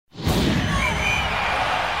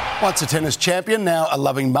Once a tennis champion, now a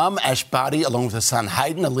loving mum, Ash Barty, along with her son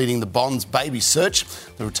Hayden, are leading the Bonds baby search.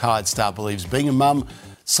 The retired star believes being a mum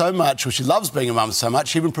so much, or she loves being a mum so much,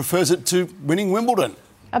 she even prefers it to winning Wimbledon.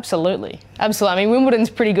 Absolutely. I mean,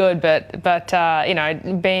 Wimbledon's pretty good, but you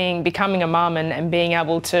know, becoming a mum and being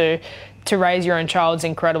able to raise your own child's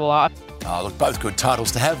incredible. Oh, look, both good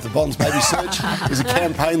titles to have. The Bonds Baby Search is a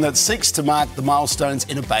campaign that seeks to mark the milestones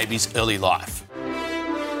in a baby's early life.